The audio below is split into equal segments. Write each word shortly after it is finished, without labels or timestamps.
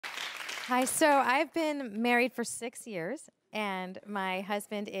Hi, so I've been married for 6 years, and my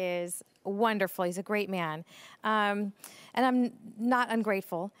husband is wonderful. He's a great man. And I'm not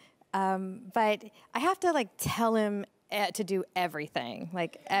ungrateful, but I have to like tell him to do everything,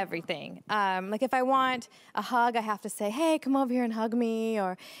 like everything. Like if I want a hug, I have to say, hey, come over here and hug me.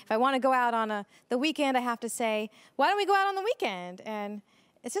 Or if I want to go out on the weekend, I have to say, why don't we go out on the weekend? And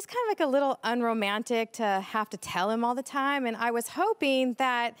it's just kind of like a little unromantic to have to tell him all the time. And I was hoping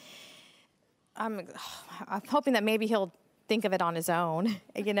that I'm hoping that maybe he'll think of it on his own,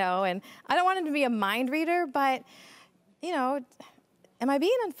 you know, and I don't want him to be a mind reader, but, you know, am I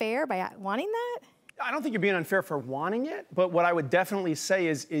being unfair by wanting that? I don't think you're being unfair for wanting it, but what I would definitely say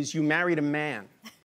is you married a man.